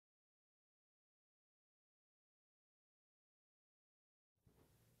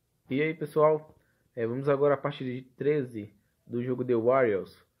E aí pessoal, vamos agora à parte de 13 do jogo The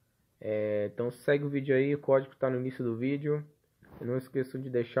Warriors. Então segue o vídeo aí, o código está no início do vídeo. E não esqueçam de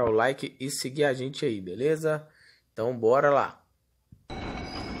deixar o like e seguir a gente aí, beleza? Então bora lá!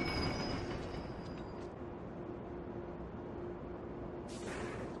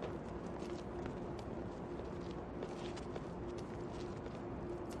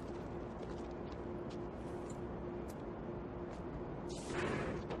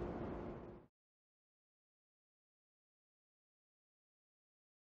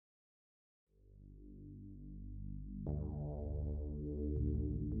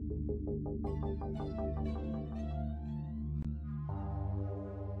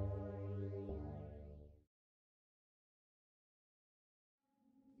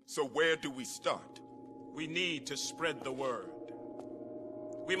 So where do we start? We need to spread the word.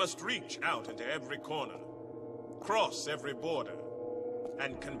 We must reach out into every corner, cross every border,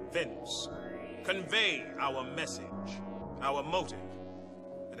 and convey our message, our motive.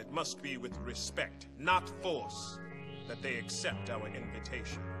 And it must be with respect, not force, that they accept our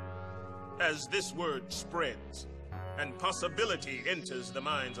invitation. As this word spreads, and possibility enters the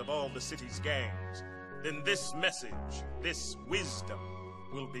minds of all the city's gangs, then this message, this wisdom,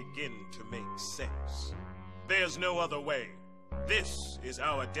 will begin to make sense. There's no other way. This is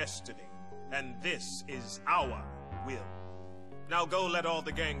our destiny, and this is our will. Now go let all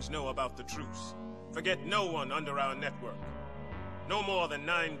the gangs know about the truce. Forget no one under our network. No more than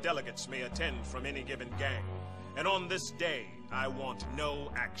 9 delegates may attend from any given gang. And on this day, I want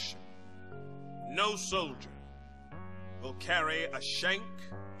no action. No soldier will carry a shank,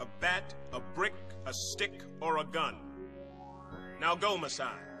 a bat, a brick, a stick, or a gun. Now go, Masai,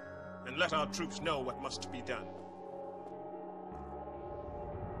 and let our troops know what must be done.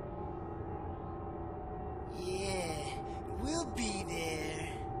 Yeah, we'll be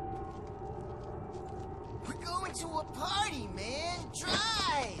there. We're going to a party, man.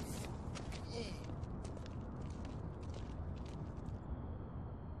 Drive! Yeah.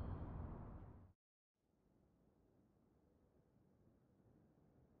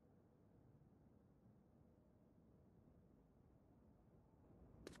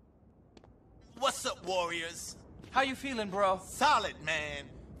 What's up, Warriors? How you feeling, bro? Solid, man.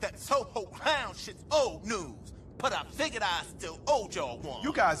 That Soho clown shit's old news, but I figured I still owed y'all one.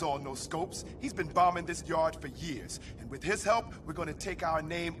 You guys all know Scopes. He's been bombing this yard for years, and with his help, we're gonna take our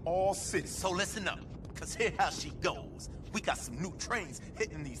name all city. So listen up, cause here how she goes. We got some new trains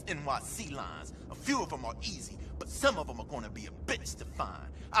hitting these NYC lines. A few of them are easy, but some of them are gonna be a bitch to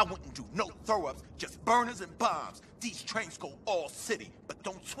find. I wouldn't do no throw-ups, just burners and bombs. These trains go all city, but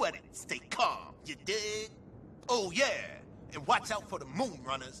don't sweat it. Stay calm, you dig? Oh yeah, and watch out for the moon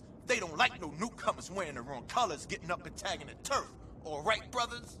runners. They don't like no newcomers wearing the wrong colors getting up and tagging the turf. All right,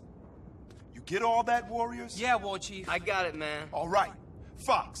 brothers? You get all that, Warriors? Yeah, War Chief. I got it, man. All right.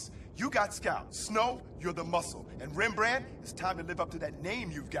 Fox, you got Scout. Snow, you're the muscle. And Rembrandt, it's time to live up to that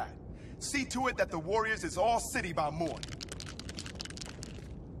name you've got. See to it that the Warriors is all city by morning.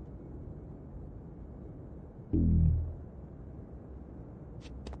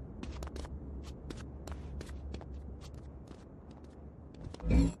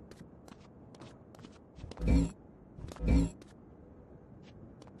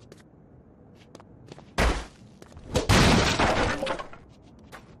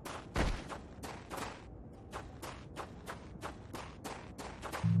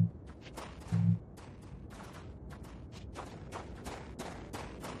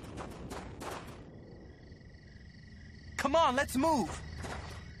 Come on, let's move.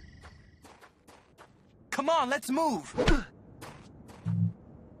 Come on, let's move.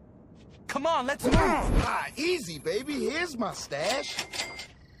 Come on, let's move. Ah, easy, baby. Here's my stash.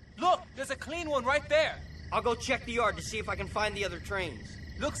 Look, there's a clean one right there. I'll go check the yard to see if I can find the other trains.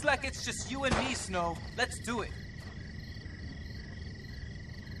 Looks like it's just you and me, Snow. Let's do it.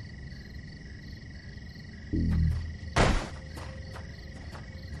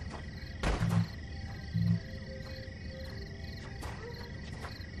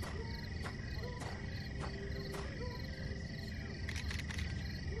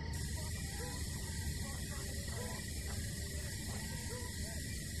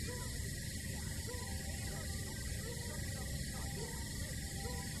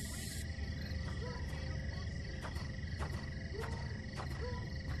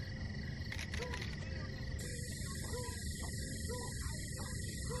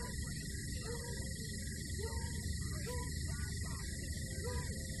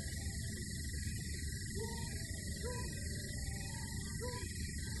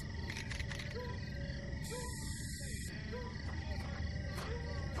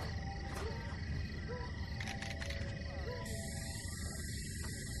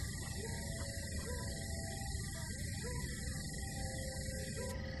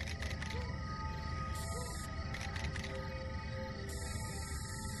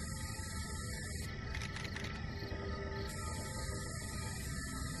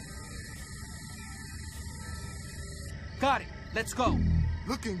 Got it. Let's go.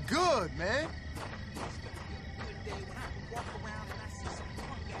 Looking good, man.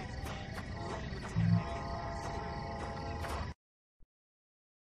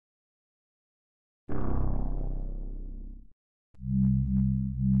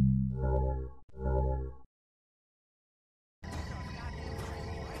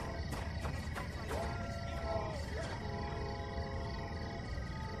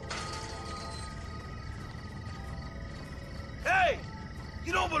 Hey!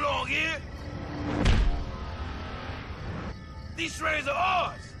 You don't belong here! These trains are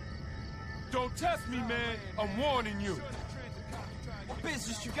ours! Don't test me, man. I'm warning you. What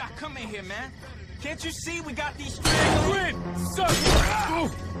business you got coming here, man? Can't you see we got these trains? Quit! Suck it!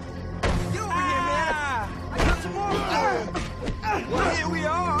 Get over here, man! I got some more! Well, here we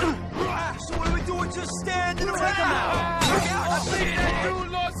are! So what are we doing? Just stand and take them out! I think that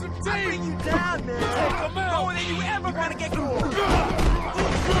dude lost some teeth! I bring you down, man! Take them out! Lower than you ever gonna get caught!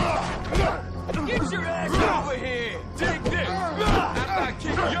 Get your ass over here! Take this! After I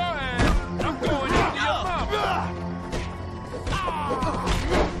kick your ass, I'm going into your mouth!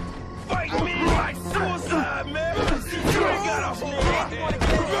 Fight me like suicide, man! You ain't got a hold on me!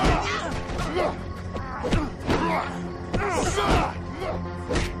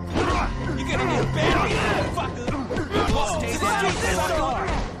 You're gonna get buried, motherfucker!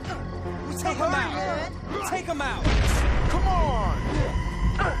 Take him out! Take him out! Come on!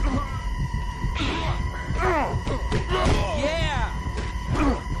 Yeah!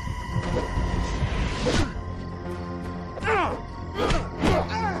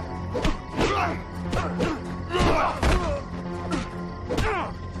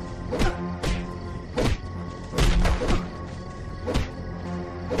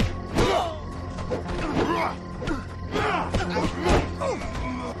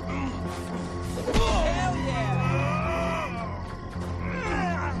 Hell yeah!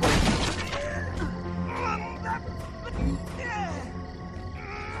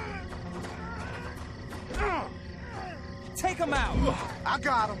 Take him out! I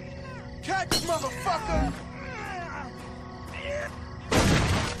got him. Catch, motherfucker!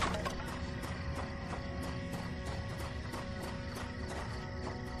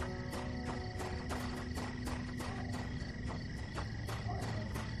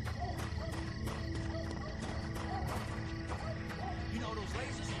 You know those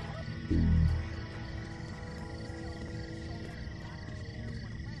lasers?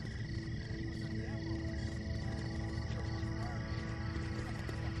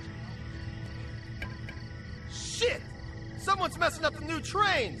 Shit! Someone's messing up the new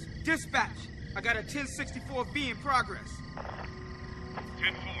trains! Dispatch. I got a 1064B in progress.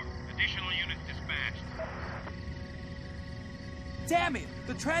 10-4. Additional units dispatched. Damn it!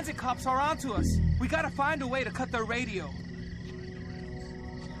 The transit cops are onto us. We gotta find a way to cut their radio.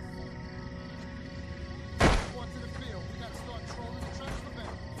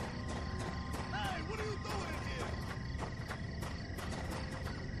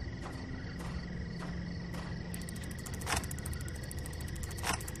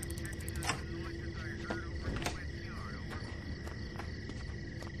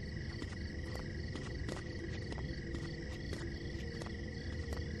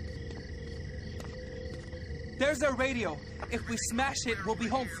 There's their radio. If we smash it, we'll be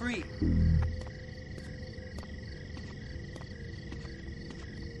home free. Hey,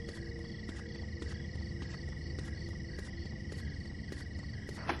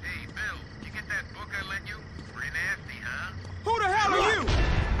 Bill, you get that book I lent you? Pretty nasty, huh? Who the hell are you?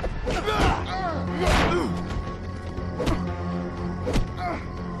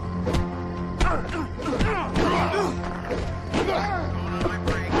 Going on my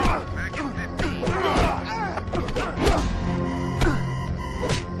break. Back in 15.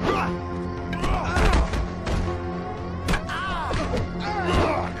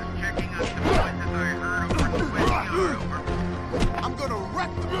 Just checking on some voices I heard over at the West Yard, over. I'm gonna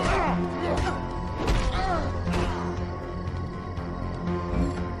wreck them!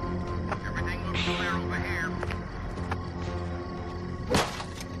 Everything looks clear over here.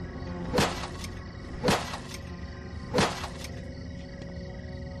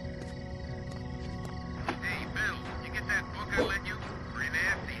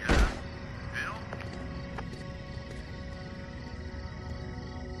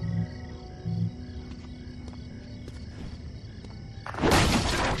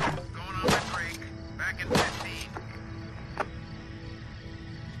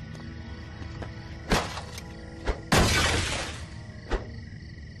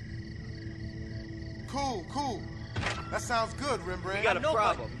 sounds good, Rembrandt. We got a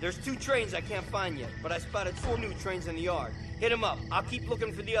problem. There's 2 trains I can't find yet, but I spotted 4 new trains in the yard. Hit them up. I'll keep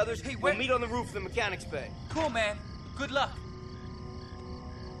looking for the others. Hey, we'll meet on the roof of the mechanics bay. Cool, man. Good luck.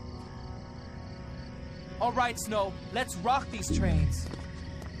 All right, Snow. Let's rock these trains.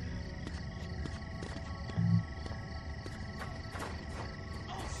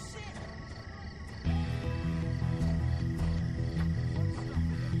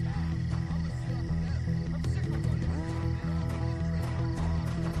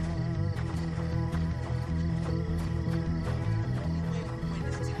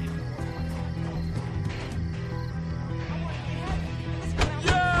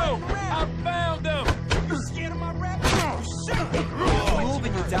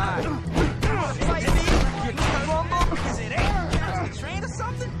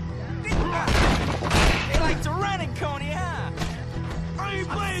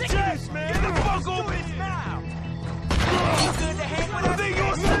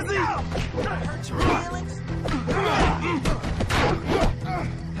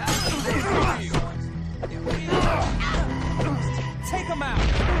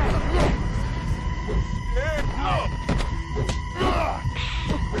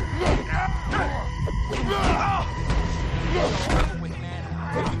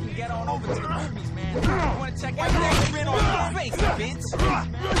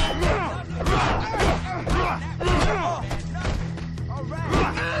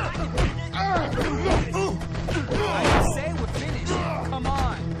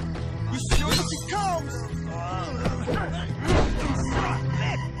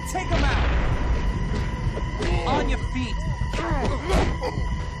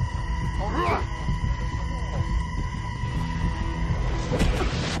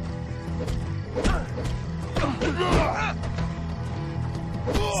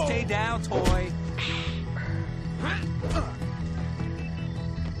 Stay down, toy.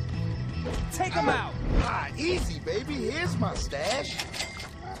 Take him out. Ah, easy, baby. Here's my stash.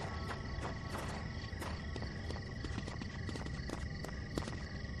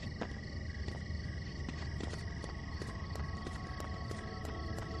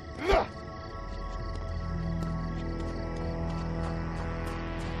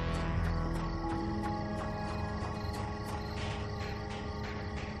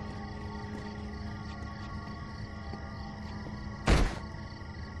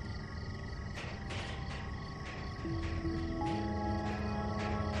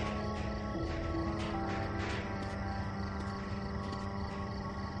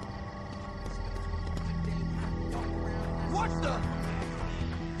 What the?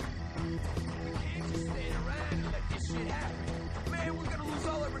 Can't just stand around and let this shit happen. Man, we're gonna lose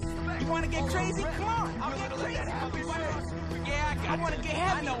all our respect. You wanna get crazy? Come on, I'll get crazy. Yeah, I wanna get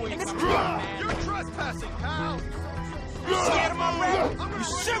heavy. And it's You're trespassing, pal. You scared of my rap? You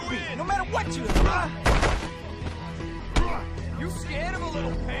should be, no matter what you do. You scared of a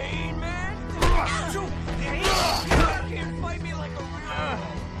little pain, man? Shoot, You can't fight me like a real...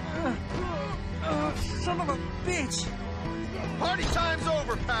 son of a bitch. Party time's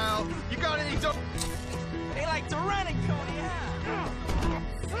over, pal. You got any dope? They like to run and Coney, huh?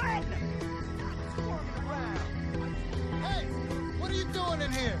 Hey, what are you doing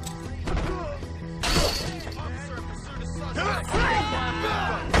in here?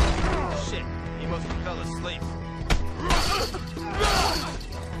 Shit, he must have fell asleep.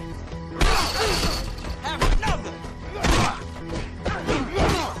 Have another.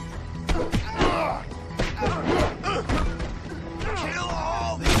 Kill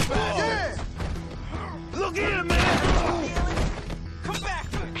all these bastards! Look here, man! Come back.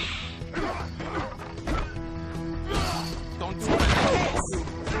 Don't take this.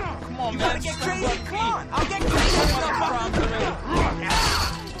 Come on, man. You gotta get crazy. Come on. I'll get crazy.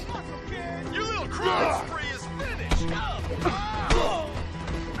 Your little crime spree is finished!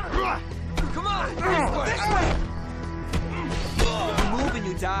 Come on! This way. You move and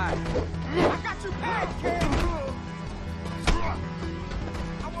you die. I got your back, kid!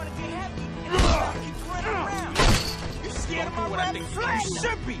 I want to get heavy, and I keep running around. You're scared of my rap? You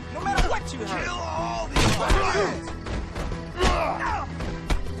should be, no matter what you have. Kill all these bastards!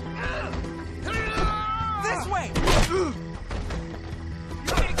 This way.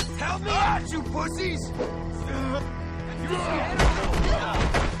 Help me out, you pussies! You scared of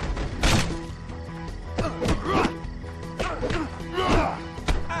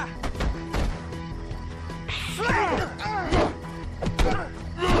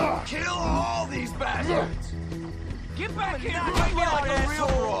Kill all these bastards! Get back here and Fight fight me like a real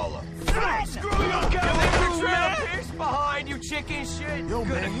brawler! Screw you, guys! Leave your trail pierced behind, you chicken shit. Yo,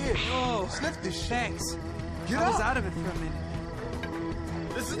 man, here. Oh, Sniff this shit. thanks. I was out of it for a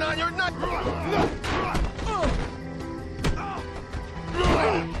minute. This is not your night.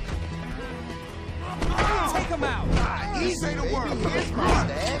 Take him out. Easy, say the word. Here's my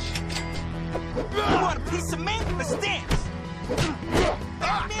stash. You want a piece of me? Let's dance.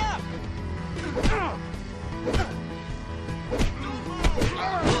 Back me up.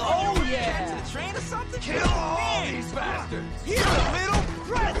 Oh yeah. To the train or something? Kill all these bastards. Here's a little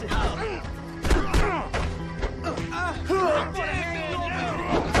present.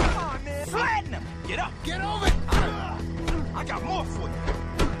 Flatten him. Get up. Get over it. I got more for you.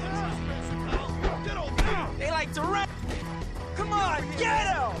 They like to run. Come on, get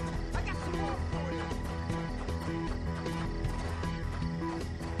him. I got some more for you.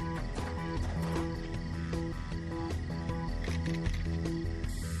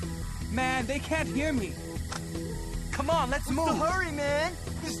 Man, they can't hear me. Come on, let's move. So hurry, man.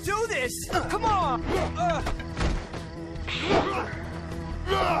 Let's do this. Come on.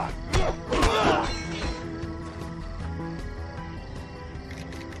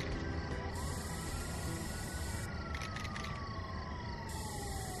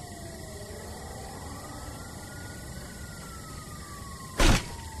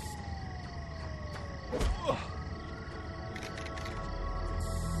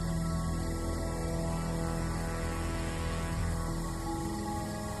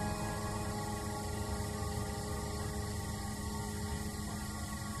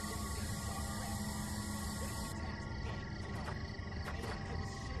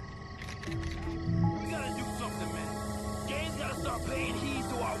 We gotta do something, man. Gangs gotta start paying heed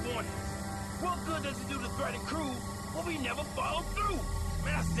to our warnings. What good does it do to threaten crew when we never follow through?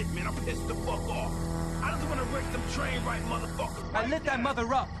 Man, that's it, man. I'm pissed the fuck off. I just wanna wreck some train right motherfuckers. I lit that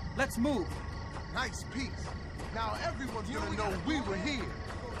mother up. Let's move. Nice piece. Now everyone's gonna know we were here.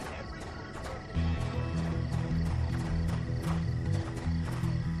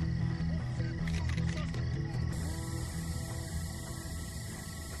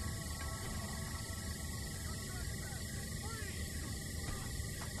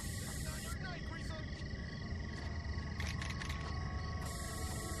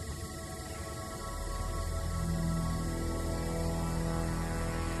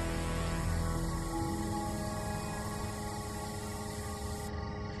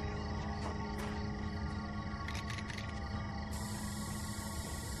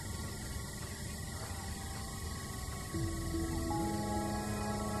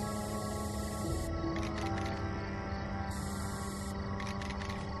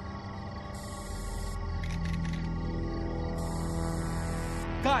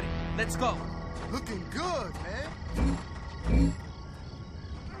 Got it. Let's go. Looking good, man.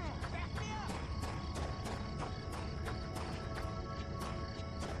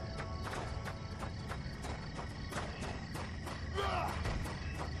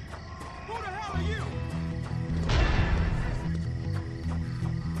 Who the hell are you?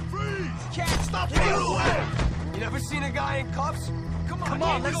 Freeze! Can't stop Get you. away! You never seen a guy in cuffs? Come on, Come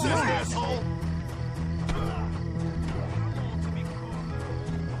on, let's This move. asshole!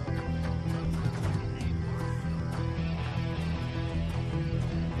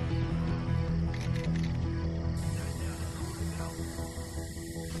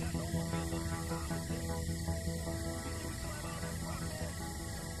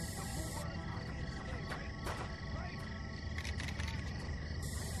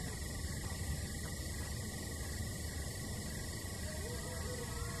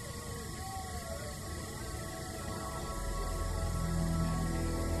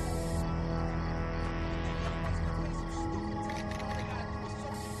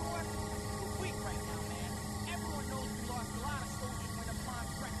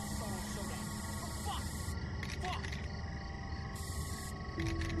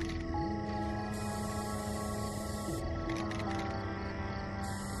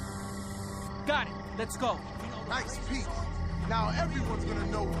 Got it. Let's go. Nice piece. Now everyone's gonna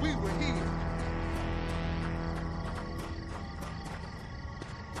know we were here.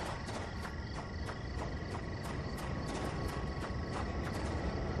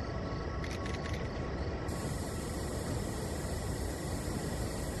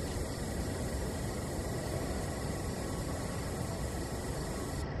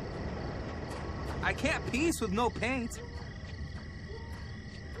 I can't piece with no paint.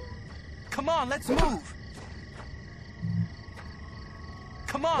 Come on, let's move.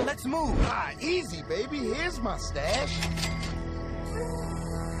 Come on, let's move. Ah, easy, baby. Here's my stash.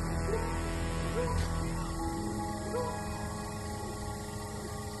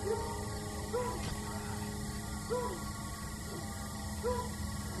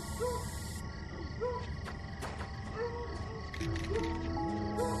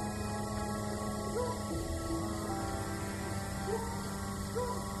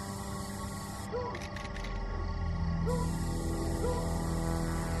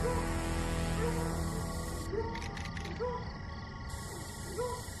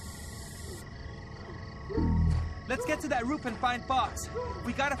 let's get to that roof and find Fox.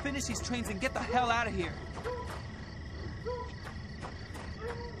 We gotta finish these trains and get the hell out of here.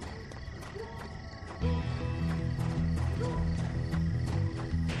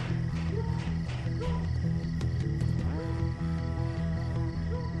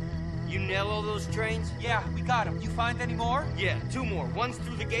 You nail all those trains? Yeah, we got them. You find any more? Yeah, 2 more. One's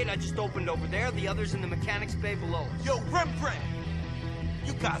through the gate I just opened over there. The other's in the mechanics bay below us. Yo, Rembrandt!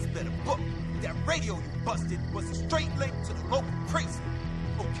 You guys better book. That radio you busted was a straight link to the local precinct.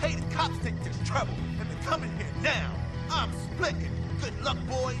 Okay, the cops think there's trouble, and they're coming here now. I'm splitting. Good luck,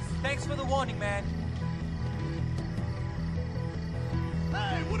 boys. Thanks for the warning, man.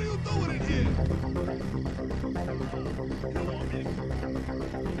 Hey, what are you doing in here?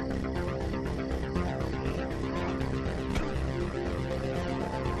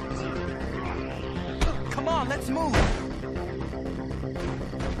 Come on, let's move.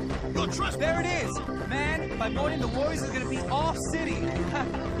 There it is. Man, by morning the Warriors are gonna be off city.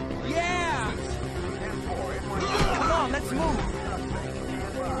 Yeah! Come on, let's move.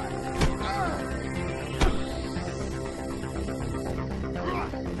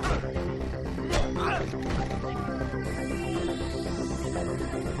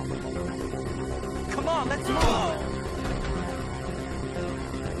 Come on, let's move.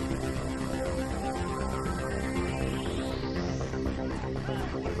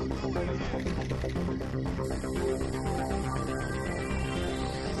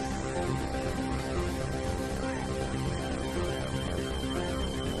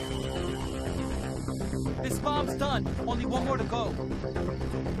 This bomb's done. Only one more to go.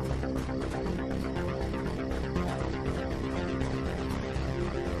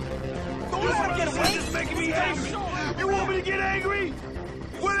 Don't let him get away! This is making me angry! You want me to get angry?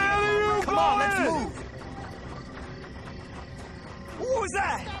 What the hell are you Come on, let's move! Who was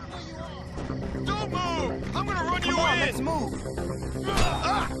that? Don't move! I'm gonna run you in! Come on, let's move!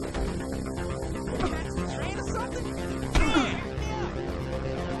 Train or something?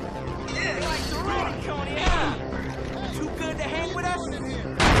 Yeah, like the run, Coney, huh? Too good to hang with us?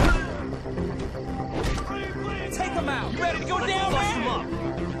 Take him out! You ready to go down, man? Up.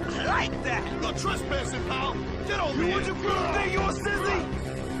 I like that! You're trespassing, pal! Get over here! What you think you're a sissy?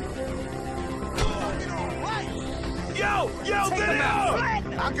 Yo, Take get him out!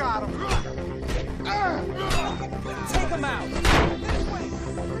 I got him. Take him out!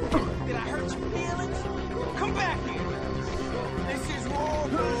 Did I hurt your feelings? Come back here! This is war,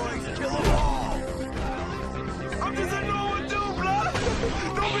 boys! Kill them all! I'm just a normal dude, blood!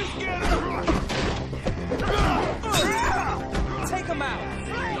 Don't be scared of Take him out!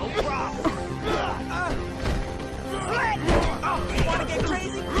 No problem! You wanna get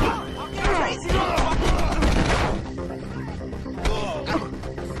crazy? I'll get crazy!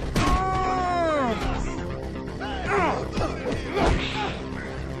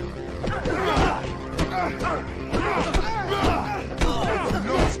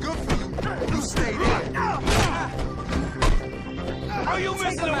 No, it's good for you. You stay there. Are you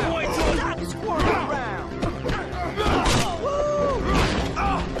missing a point, George? Squirm around!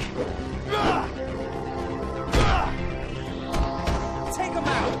 Take him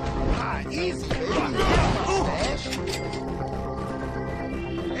out! Easy.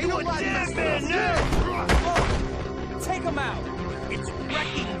 Ain't no dead man now! Take him out! It's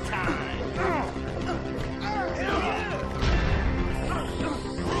wrecking time!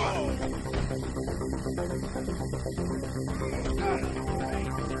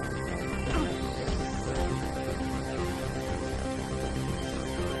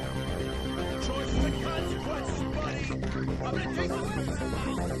 Choices and consequences, buddy! I'm gonna take the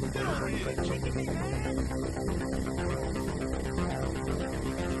Get over here! Kicking me, man!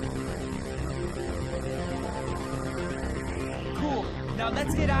 Cool. Now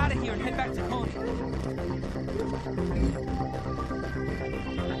let's get out of here and head back to Coney.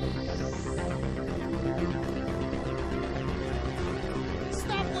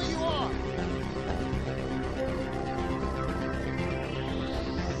 Stop where you are.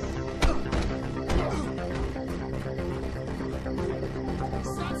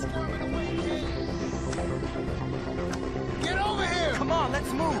 Stop squirming away, kid. Get over here. Come on,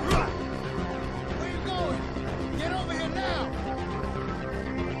 let's move. Where you going? Get over here now.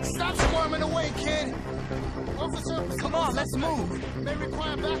 Stop squirming away, kid. Officer, Come on, let's move. may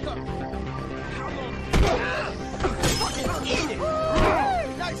require backup. Fucking eat it!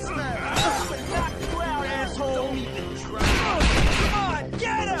 Nice smash. Knock you out, asshole! Don't even try! Come on,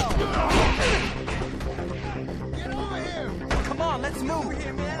 get him! Get over here. Come on, let's move.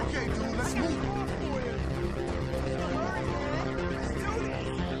 Here, man. Okay, dude, let's move.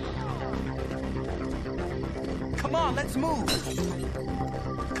 Come on, on, let's move.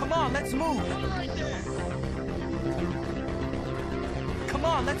 Come on, let's move. Come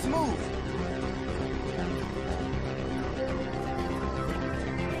on, let's move.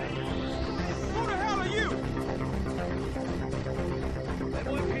 Who the hell are you?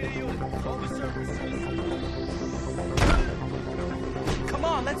 Come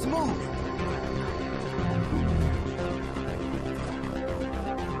on, let's move.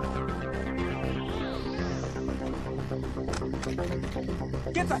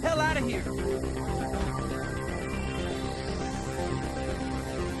 Get the hell out of here!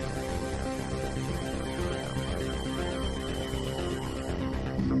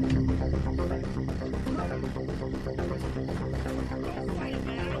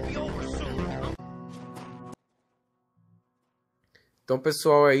 Então,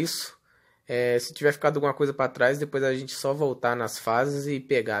 pessoal, é isso. Se tiver ficado alguma coisa para trás, depois a gente só voltar nas fases e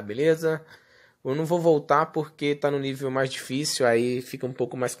pegar, beleza? Eu não vou voltar porque tá no nível mais difícil, aí fica um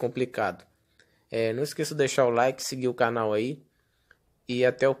pouco mais complicado. Não esqueça de deixar o like, seguir o canal aí. E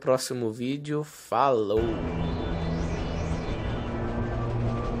até o próximo vídeo. Falou!